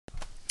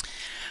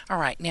All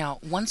right, now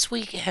once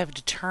we have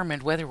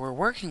determined whether we're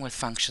working with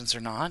functions or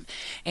not,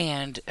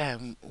 and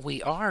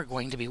we are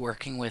going to be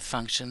working with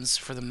functions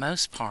for the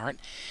most part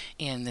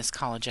in this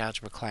college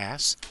algebra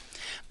class,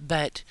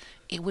 but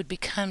it would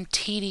become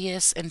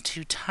tedious and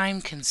too time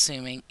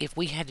consuming if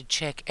we had to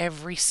check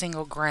every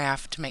single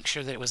graph to make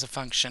sure that it was a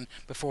function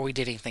before we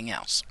did anything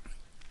else.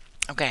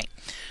 Okay,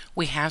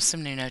 we have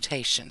some new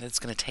notation that's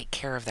going to take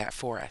care of that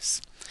for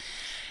us.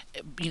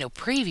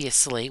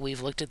 Previously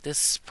we've looked at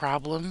this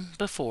problem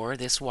before,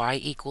 this y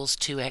equals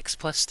 2x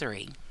plus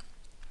 3.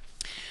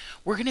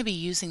 We're going to be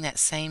using that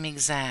same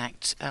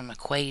exact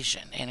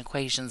equation and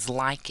equations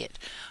like it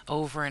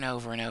over and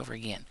over and over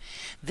again.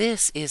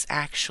 This is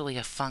actually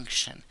a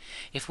function.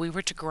 If we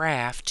were to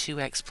graph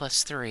 2x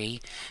plus 3,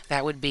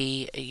 that would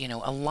be,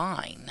 a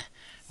line,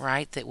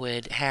 right, that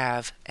would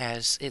have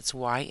as its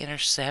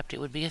y-intercept, it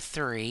would be a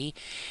 3,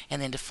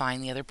 and then to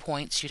find the other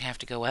points, you'd have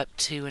to go up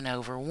 2 and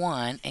over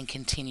 1 and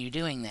continue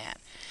doing that.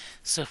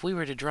 So if we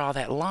were to draw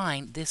that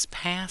line, this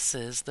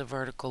passes the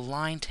vertical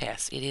line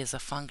test. It is a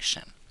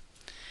function.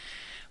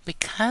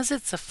 Because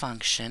it's a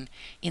function,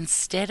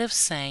 instead of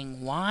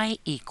saying y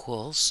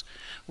equals,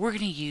 we're going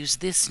to use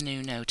this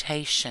new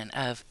notation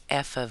of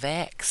f of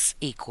x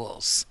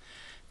equals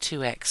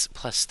 2x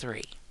plus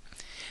 3.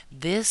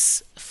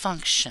 This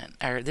function,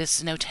 or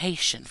this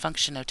notation,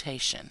 function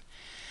notation,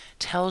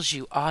 tells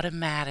you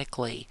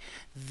automatically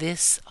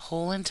this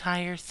whole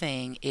entire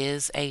thing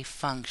is a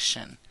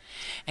function.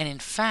 And in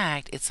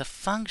fact, it's a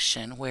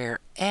function where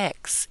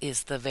x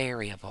is the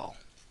variable.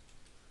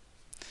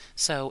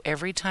 So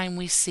every time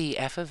we see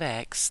f of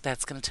x,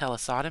 that's going to tell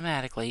us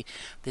automatically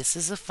this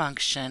is a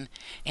function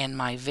and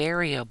my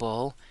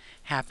variable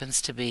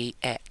happens to be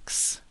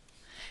x.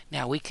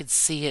 Now we could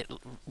see it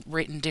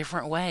written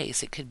different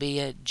ways. It could be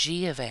a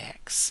g of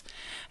x.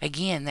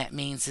 Again, that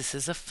means this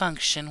is a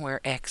function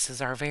where x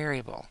is our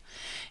variable.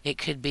 It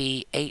could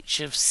be h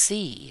of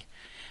c.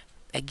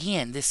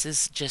 Again, this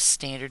is just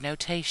standard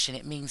notation.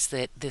 It means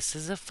that this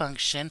is a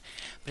function,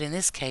 but in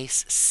this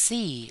case,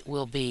 c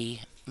will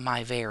be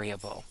my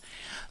variable.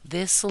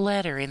 This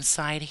letter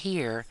inside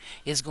here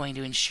is going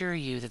to ensure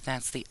you that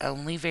that's the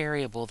only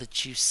variable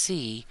that you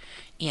see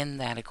in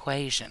that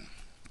equation.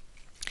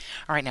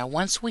 All right, now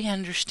once we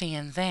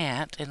understand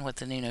that and what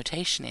the new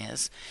notation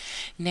is,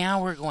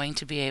 now we're going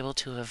to be able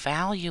to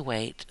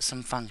evaluate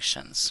some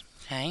functions.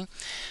 Okay,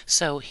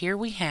 so here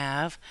we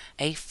have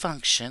a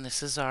function.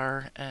 This is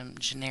our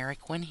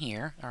generic one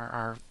here,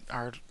 our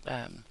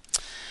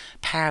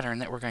pattern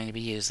that we're going to be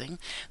using.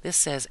 This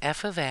says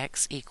f of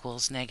x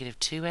equals negative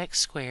 2x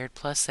squared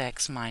plus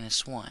x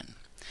minus 1.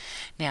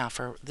 Now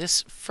for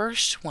this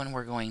first one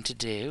we're going to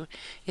do,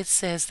 it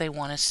says they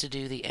want us to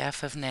do the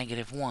f of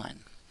negative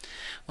 1.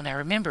 Well, now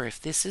remember,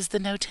 if this is the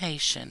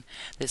notation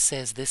that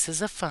says this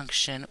is a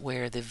function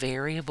where the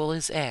variable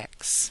is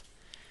x,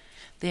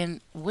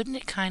 then wouldn't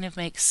it kind of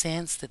make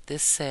sense that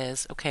this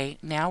says, okay,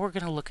 now we're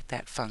going to look at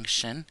that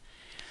function,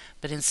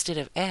 but instead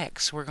of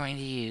x, we're going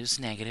to use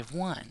negative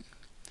 1.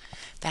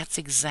 That's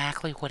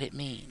exactly what it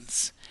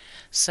means.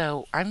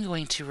 So I'm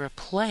going to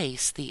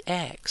replace the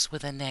x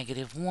with a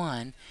negative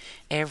 1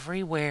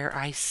 everywhere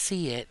I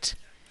see it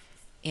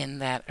in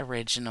that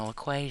original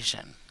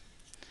equation.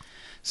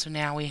 So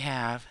now we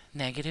have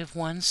negative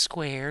 1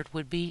 squared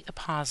would be a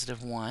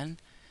positive 1,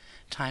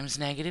 times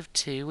negative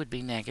 2 would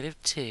be negative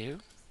 2,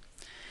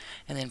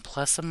 and then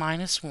plus a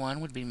minus 1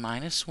 would be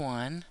minus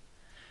 1,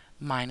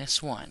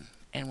 minus 1.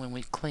 And when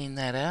we clean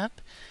that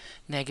up,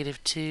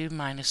 negative 2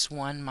 minus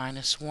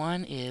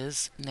 1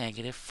 is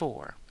negative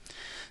 4.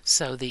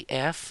 So the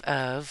f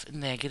of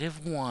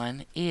negative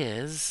 1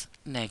 is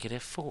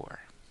negative 4.